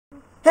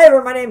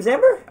everyone, my name's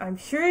Amber. I'm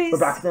Charisse. We're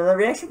back with another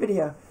reaction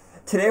video.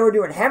 Today we're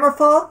doing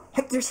Hammerfall,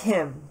 Hector's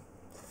Hymn,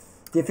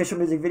 the official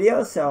music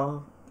video.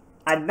 So,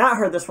 I've not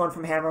heard this one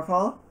from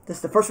Hammerfall. This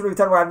is the first one we've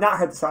done where I've not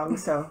heard the song,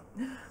 so.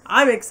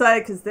 I'm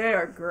excited because they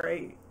are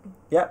great.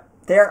 Yep,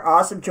 they're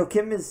awesome. Joe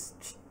Kim is...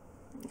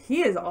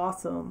 He is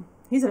awesome.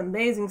 He's an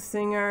amazing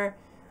singer.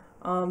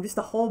 Just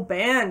the whole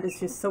band is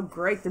just so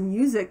great. The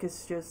music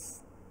is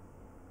just...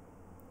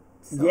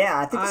 So, yeah,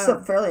 I think it's a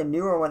fairly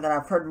newer one that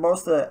I've heard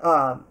most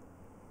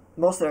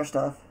of their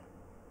stuff.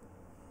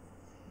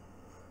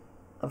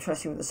 I'm trying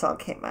to see when the song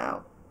came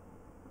out.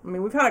 I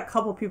mean, we've had a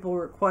couple people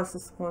request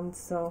this one,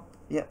 so...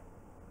 Yep.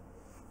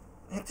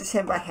 Hector's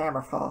Hymn by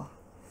Hammerfall.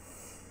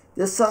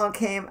 This song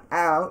came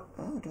out...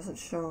 Oh, it doesn't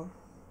show...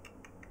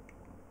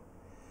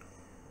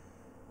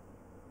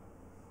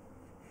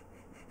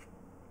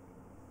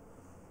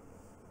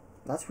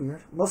 That's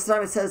weird. Most of the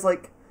time it says,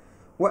 like,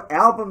 what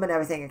album and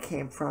everything it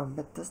came from,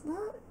 but does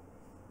not...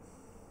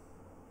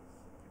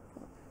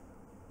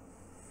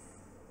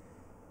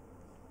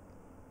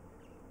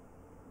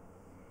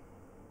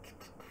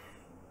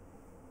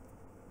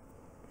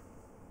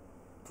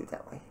 Do it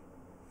that way.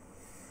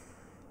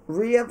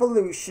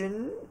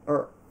 Re-Evolution,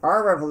 or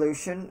Our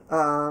Revolution,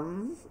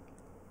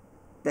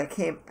 that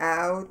came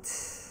out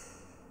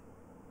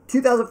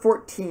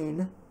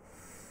 2014,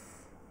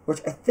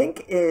 which I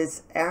think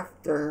is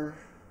after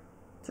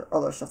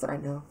other stuff that I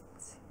know.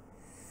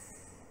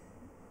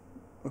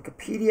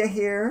 Wikipedia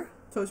here.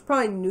 So it's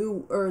probably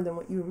newer than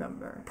what you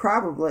remember.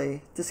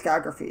 Probably.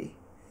 Discography.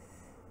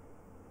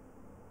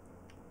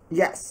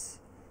 Yes.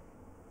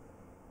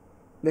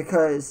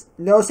 Because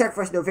No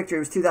Sacrifice, No Victory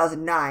was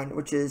 2009,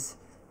 which is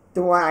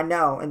the one I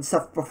know, and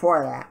stuff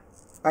before that.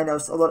 I know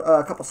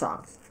a couple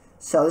songs.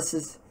 So this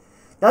is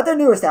not their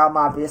newest album,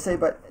 obviously,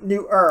 but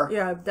newer.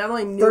 Yeah,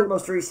 definitely new. Third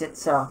most recent,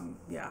 so.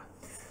 Yeah.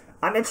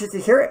 I'm interested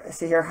to hear it.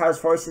 To hear how his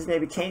voice has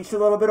maybe changed a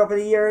little bit over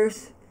the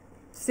years.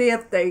 See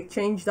if they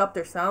changed up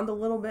their sound a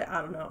little bit.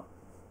 I don't know.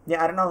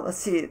 Yeah, I don't know. Let's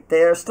see.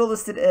 They are still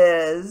listed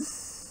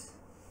as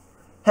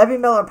heavy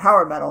metal and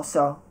power metal,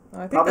 so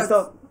I think that's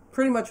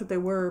pretty much what they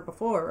were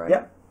before, right?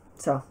 Yep.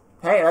 So,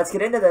 hey, let's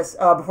get into this.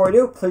 Before we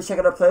do, please check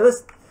out our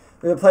playlist.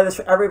 We're going to play this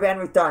for every band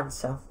we've done,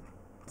 so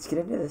let's get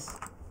into this.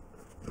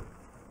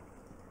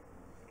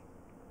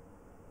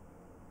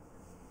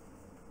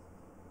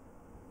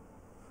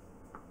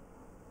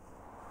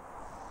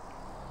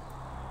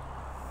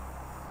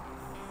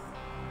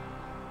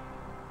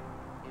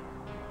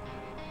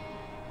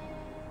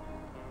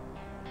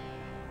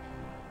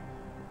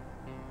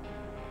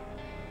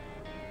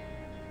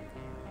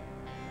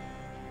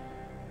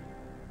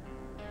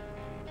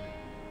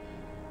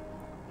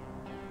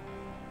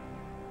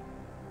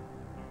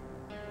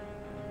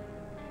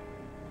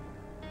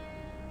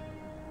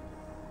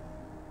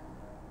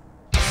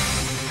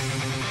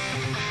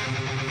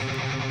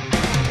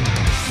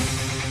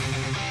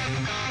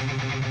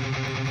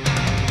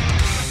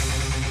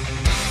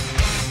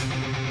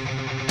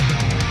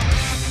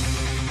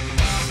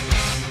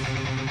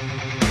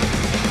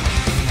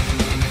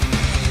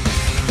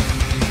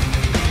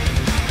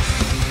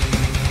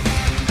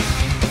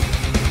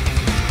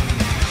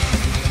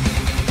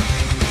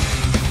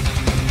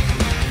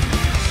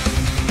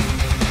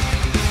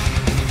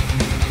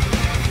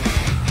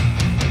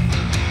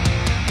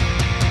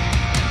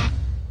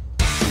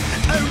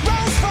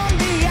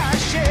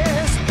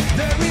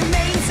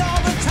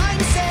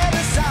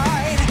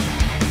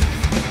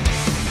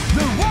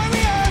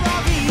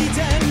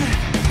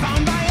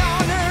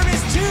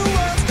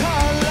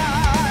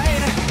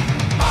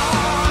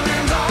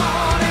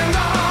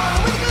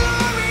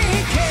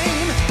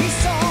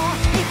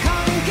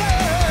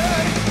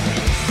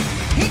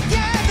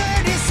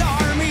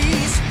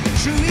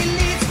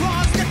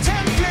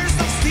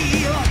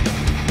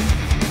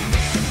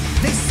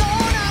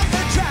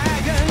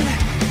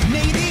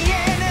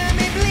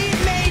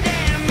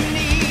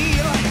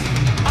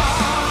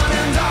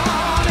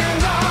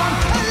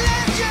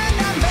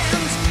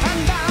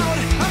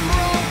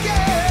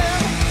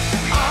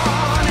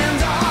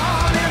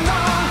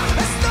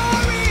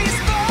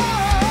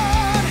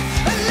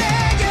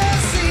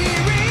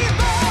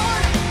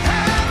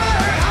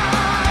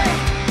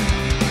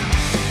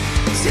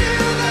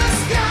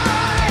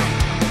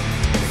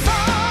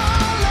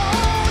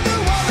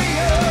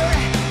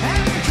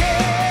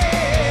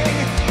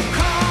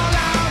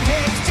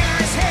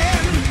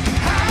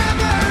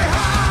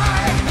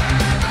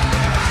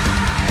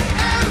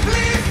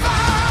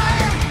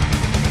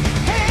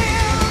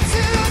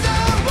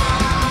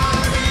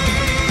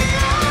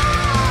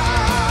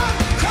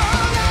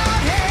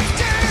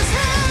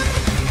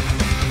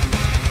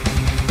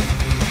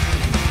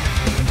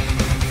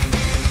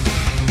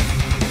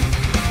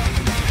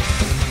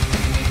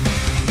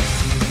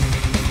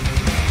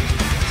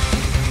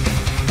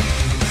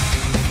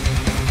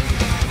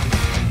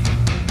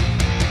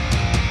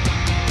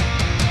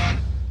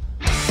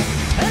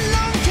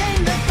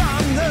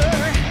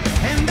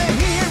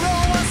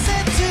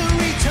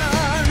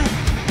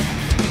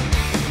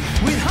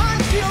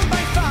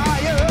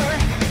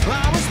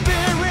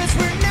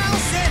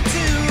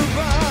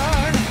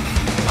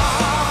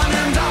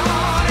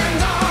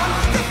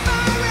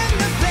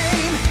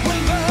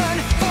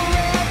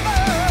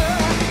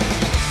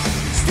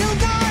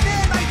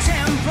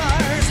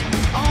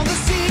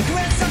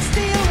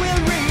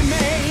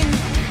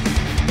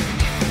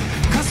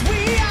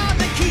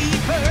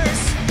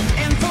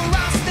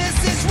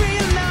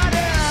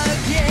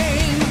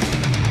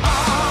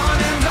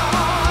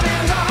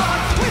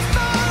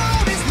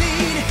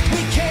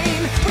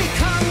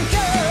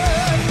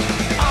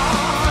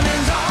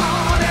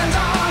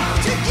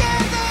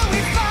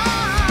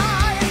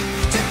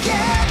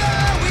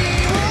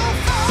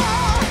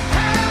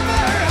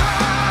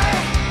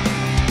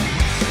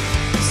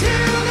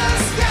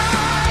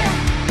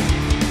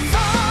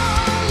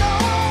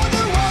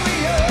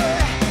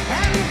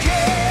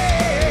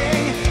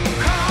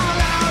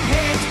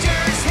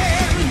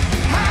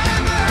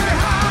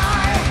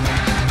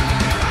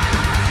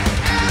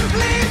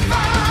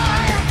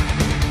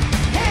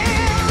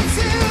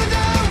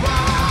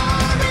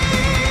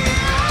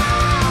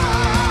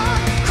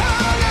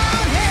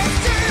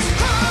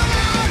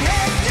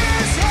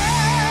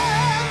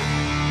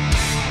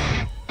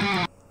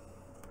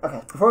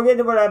 before we get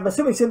into what I'm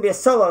assuming is going to be a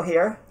solo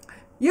here.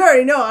 You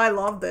already know I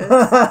love this.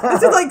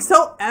 This is like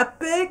so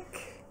epic.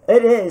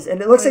 It is,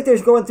 and it looks like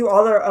there's going through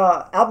all their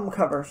album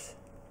covers.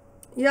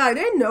 Yeah, I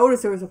didn't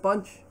notice there was a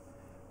bunch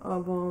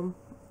of them.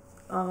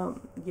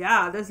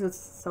 Yeah, this is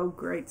so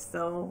great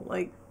still.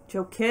 Like,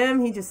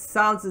 Joakim, he just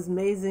sounds as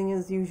amazing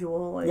as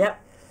usual. Like, yep,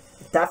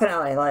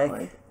 definitely.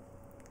 Like,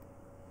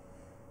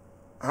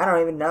 I don't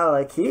even know.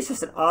 Like, he's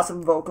just an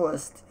awesome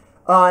vocalist.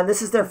 And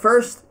this is their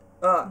first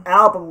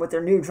album with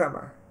their new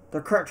drummer,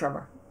 their current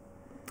drummer.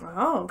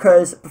 Oh.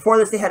 Because before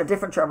this, they had a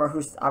different drummer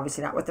who's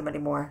obviously not with them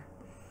anymore.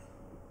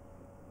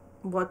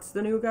 What's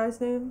the new guy's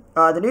name?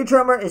 The new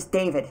drummer is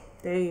David.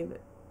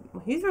 David.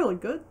 He's really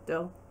good,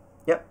 though.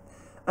 Yep.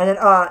 And then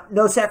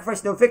No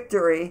Sacrifice, No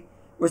Victory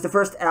was the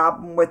first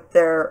album with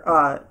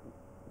their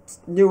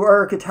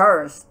newer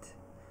guitarist,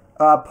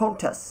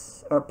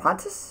 Pontus. Or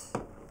Pontus?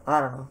 I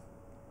don't know.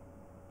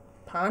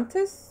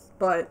 Pontus?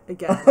 But,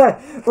 again.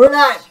 We're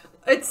not.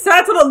 That's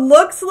what it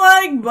looks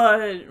like,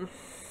 but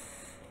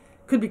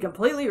could be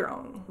completely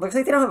wrong. Looks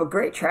like they don't have a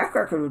great track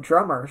record with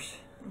drummers.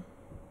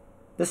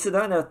 This is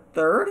their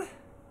third?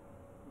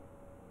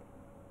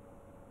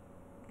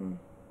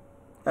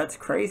 That's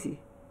crazy.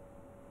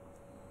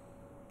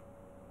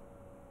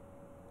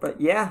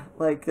 But yeah,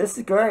 like, this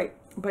is great.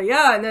 But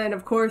yeah, and then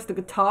of course the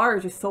guitar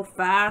is just so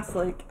fast.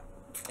 Like,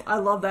 I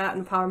love that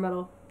in power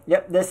metal.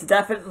 Yep, this is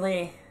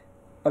definitely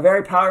a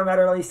very power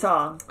metal-y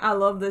song. I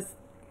love this.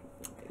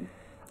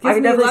 I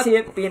can definitely see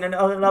it being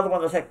another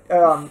one that's like,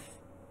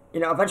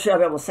 eventually I'll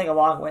be able to sing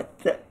along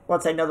with it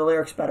once I know the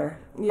lyrics better.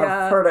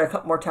 Yeah, I've heard it a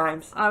couple more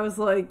times. I was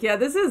like, yeah,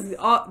 this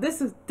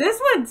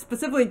one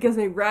specifically gives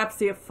me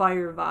Rhapsody of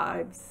Fire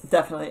vibes.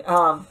 Definitely.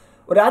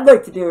 What I'd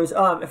like to do is,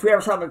 if we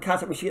ever saw them in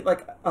concert, we should get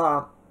like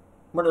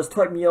one of those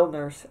toy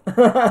Mjolnirs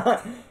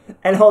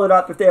and hold it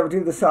up if they ever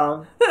do the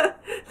song.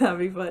 That'd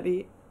be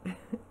funny.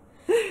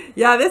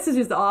 Yeah, this is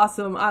just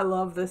awesome. I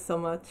love this so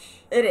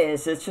much. It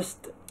is. It's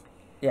just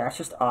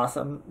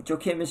awesome.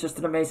 Joakim is just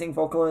an amazing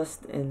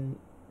vocalist, and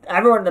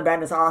everyone in the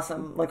band is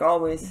awesome, like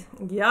always.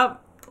 Yep.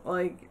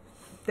 Like,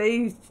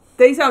 they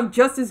sound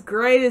just as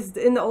great as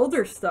in the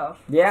older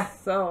stuff. Yeah.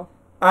 So,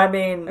 I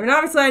mean,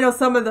 obviously I know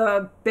some of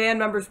the band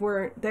members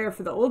weren't there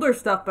for the older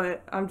stuff,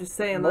 but I'm just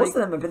saying, most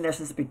of them have been there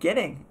since the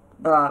beginning.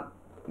 More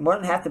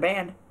than half the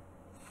band.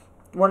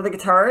 One of the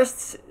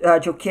guitarists,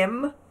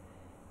 Joakim,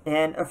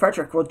 and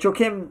Frederick. Well,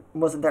 Joakim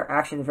wasn't there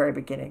actually in the very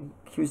beginning.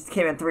 He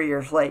came in 3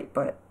 years late,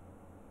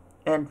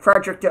 and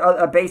Frederick,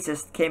 a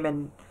bassist, came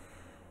in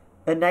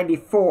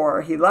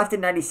 94. He left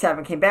in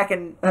 97, came back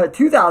in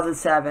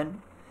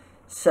 2007.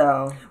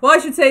 So, well, I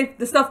should say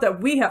the stuff that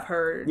we have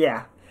heard.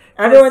 Yeah.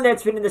 Everyone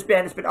that's been in this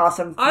band has been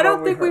awesome. I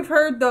don't think we've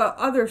heard the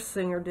other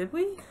singer, did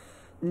we?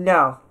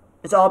 No.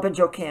 It's all been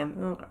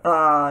Joakim.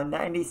 Okay.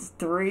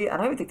 93. I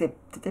don't even think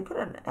did they put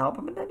out an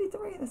album in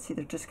 93? Let's see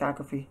their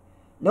discography.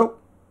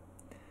 Nope.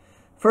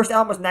 First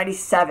album was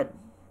 97.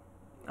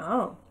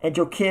 Oh. And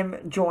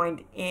Joakim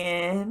joined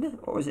in,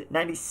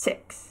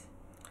 96.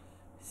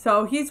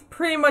 So he's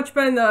pretty much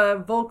been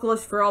the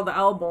vocalist for all the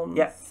albums.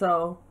 Yeah.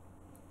 So.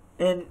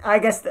 And I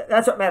guess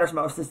that's what matters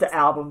most is the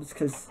albums,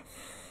 because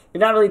you're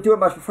not really doing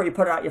much before you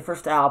put out your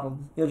first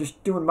album. You're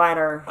just doing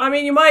minor. I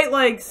mean, you might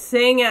like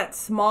sing at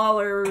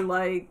smaller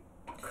like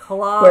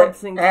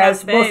clubs and cafes.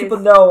 As most people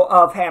know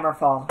of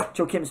Hammerfall,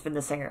 Joakim's been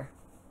the singer.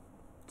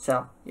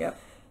 So. Yep.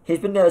 He's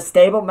been a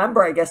stable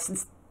member, I guess,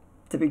 since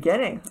the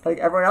beginning. Like,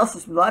 everyone else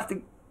has left,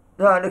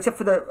 except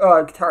for the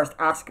guitarist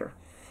Oscar.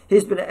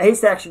 He's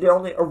actually the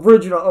only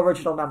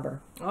original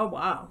member. Oh,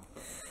 wow.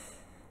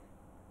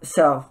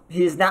 So,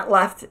 he's not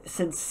left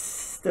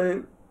since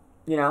the,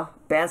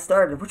 band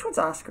started. Which one's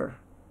Oscar?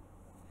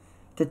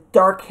 The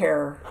dark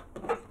hair.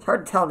 It's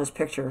hard to tell in this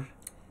picture.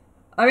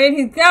 I mean,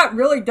 he's got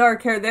really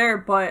dark hair there,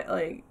 but,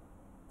 like...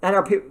 I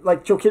know, people,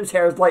 like, Joakim's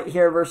hair is light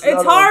hair versus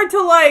it's hard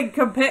to, like,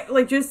 compare,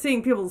 like, just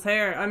seeing people's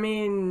hair. I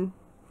mean...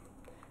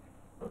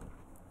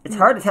 It's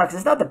hard to tell, because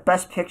it's not the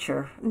best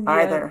picture,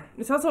 either.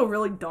 It's also a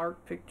really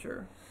dark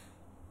picture.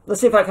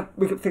 Let's see if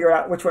we can figure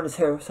out which one is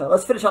who. So,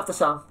 let's finish off the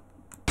song.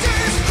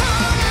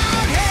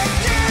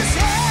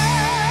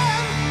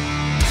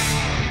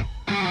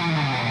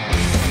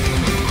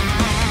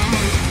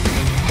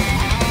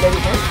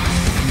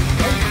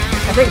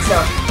 I think so.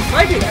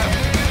 Might be that.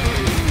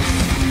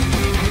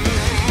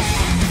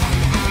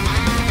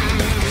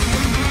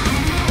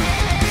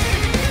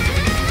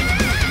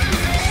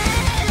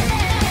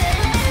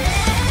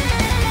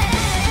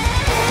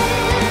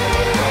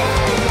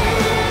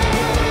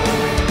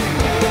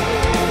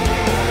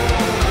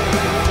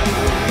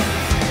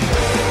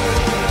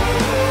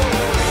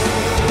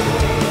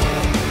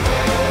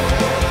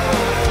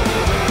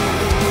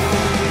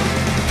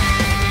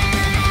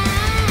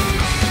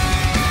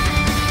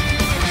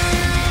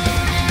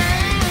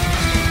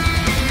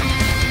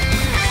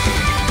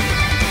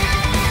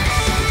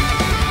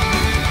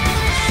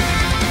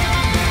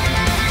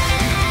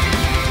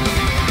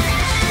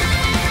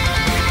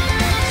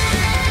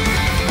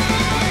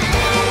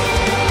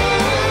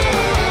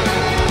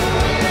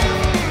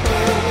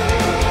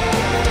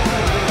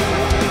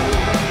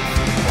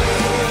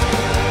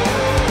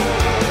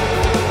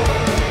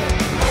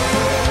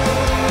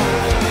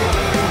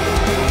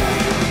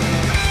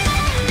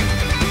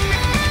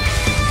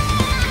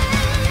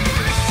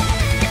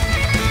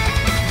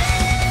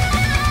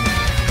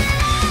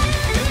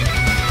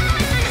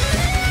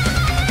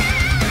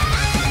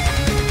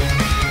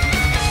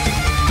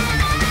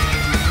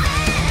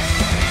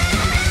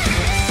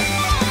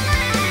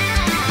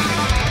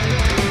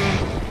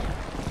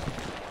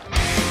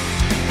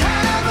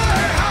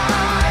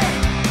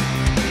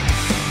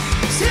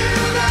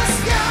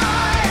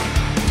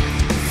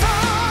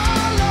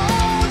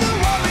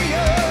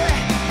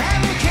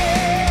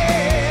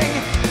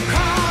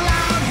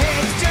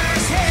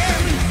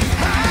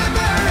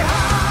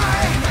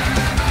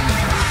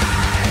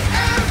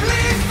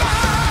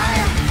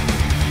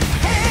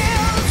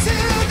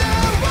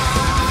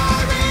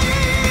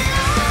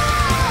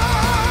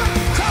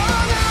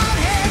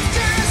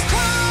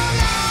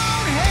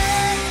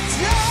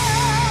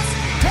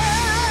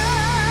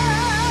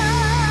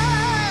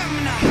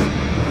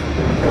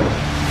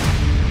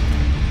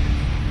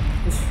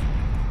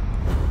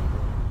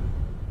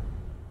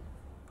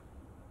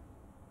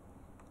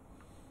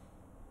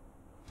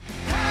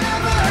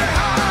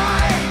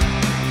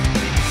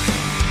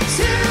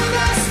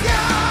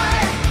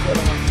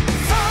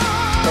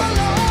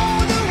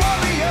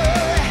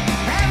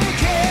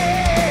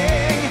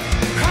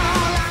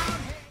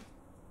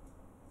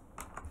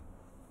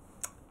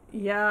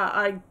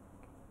 Yeah,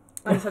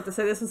 I just have to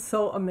say this is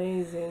so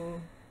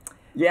amazing.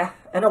 Yeah,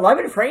 and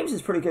 11 Frames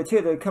is pretty good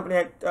too. The company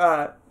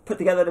that put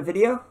together the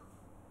video,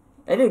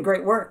 they did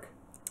great work.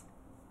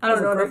 I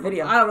don't know. Great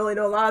video. I don't really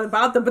know a lot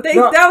about them, but that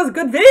was a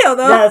good video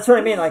though. Yeah, that's what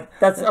I mean. Like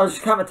I was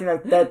just commenting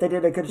like that they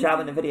did a good job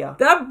in the video.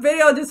 That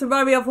video just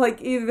reminded me of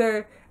like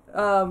either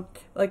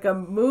like a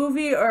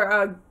movie or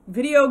a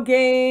video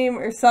game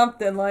or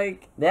something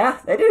like. Yeah,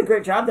 they did a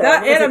great job there.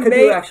 That animation could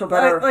do actual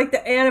better. Like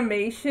the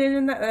animation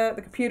in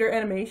the computer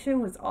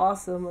animation was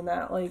awesome in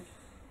that. Like,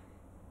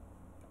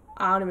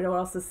 I don't even know what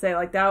else to say.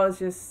 Like that was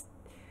just.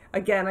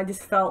 Again, I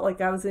just felt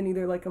like I was in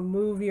either like a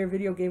movie or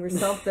video game or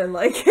something.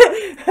 Like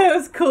it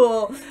was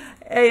cool.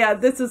 And yeah,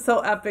 this was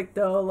so epic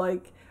though.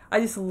 Like I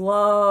just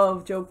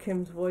love Joe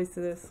Kim's voice to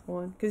this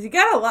one because you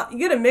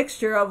get a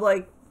mixture of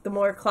like the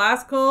more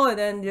classical and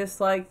then just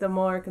like the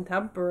more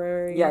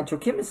contemporary. Yeah, Joe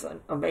Kim is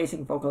an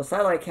amazing vocalist.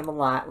 I like him a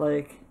lot.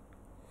 Like,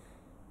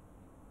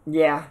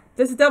 yeah,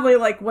 this is definitely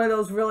like one of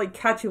those really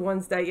catchy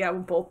ones that we'll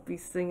both be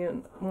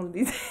singing one of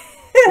these.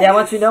 Yeah,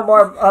 once we know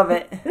more of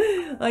it.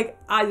 Like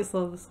I just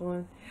love this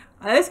one.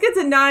 This gets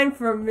a 9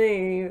 from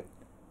me.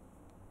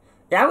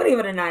 Yeah, I'm gonna give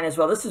it a 9 as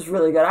well. This is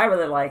really good. I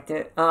really liked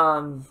it.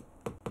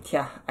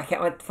 Yeah, I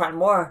can't wait to find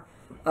more.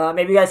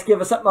 Maybe you guys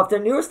give us something off their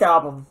newest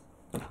album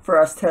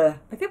for us to.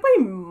 I think we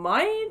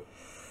might.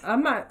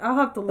 I'll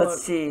have to look.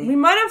 Let's see. We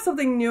might have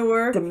something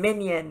newer.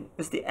 Dominion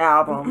is the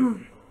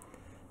album.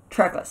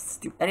 Track lists.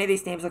 Do any of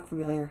these names look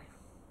familiar?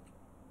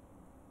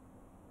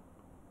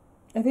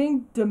 I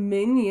think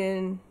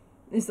Dominion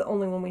is the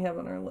only one we have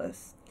on our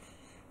list.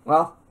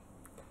 Well,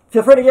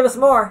 feel free to give us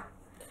more.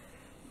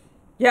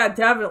 Yeah,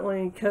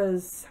 definitely,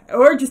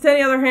 or just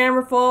any other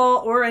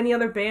Hammerfall or any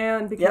other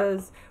band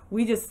because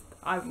we just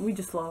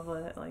love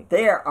it. Like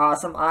they are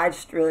awesome. I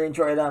just really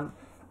enjoy them.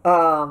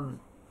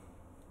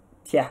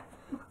 Yeah,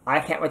 I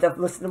can't wait to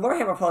listen to more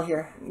Hammerfall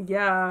here.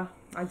 Yeah,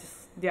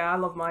 I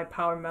love my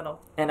power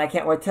metal. And I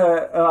can't wait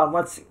to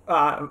once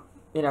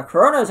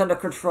Corona is under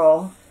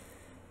control,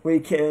 we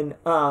can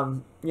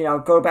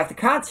go back to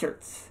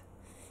concerts.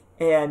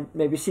 And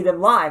maybe see them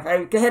live. I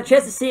had a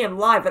chance to see them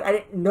live, but I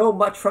didn't know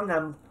much from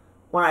them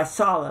when I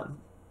saw them.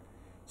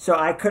 So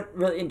I couldn't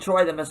really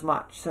enjoy them as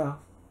much. So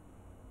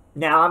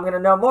now I'm going to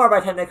know more by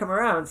the time they come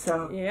around.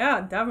 So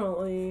yeah,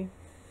 definitely.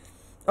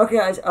 Okay,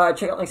 guys,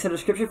 check out links in the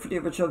description for the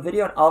original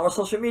video and all of our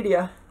social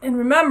media. And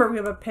remember, we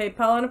have a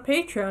PayPal and a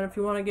Patreon if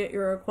you want to get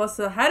your requests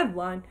ahead of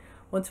line.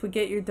 Once we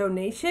get your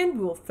donation,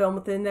 we will film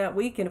within that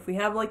week. And if we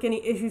have like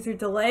any issues or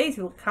delays,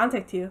 we will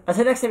contact you.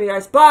 Until next time, you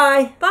guys.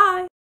 Bye!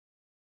 Bye!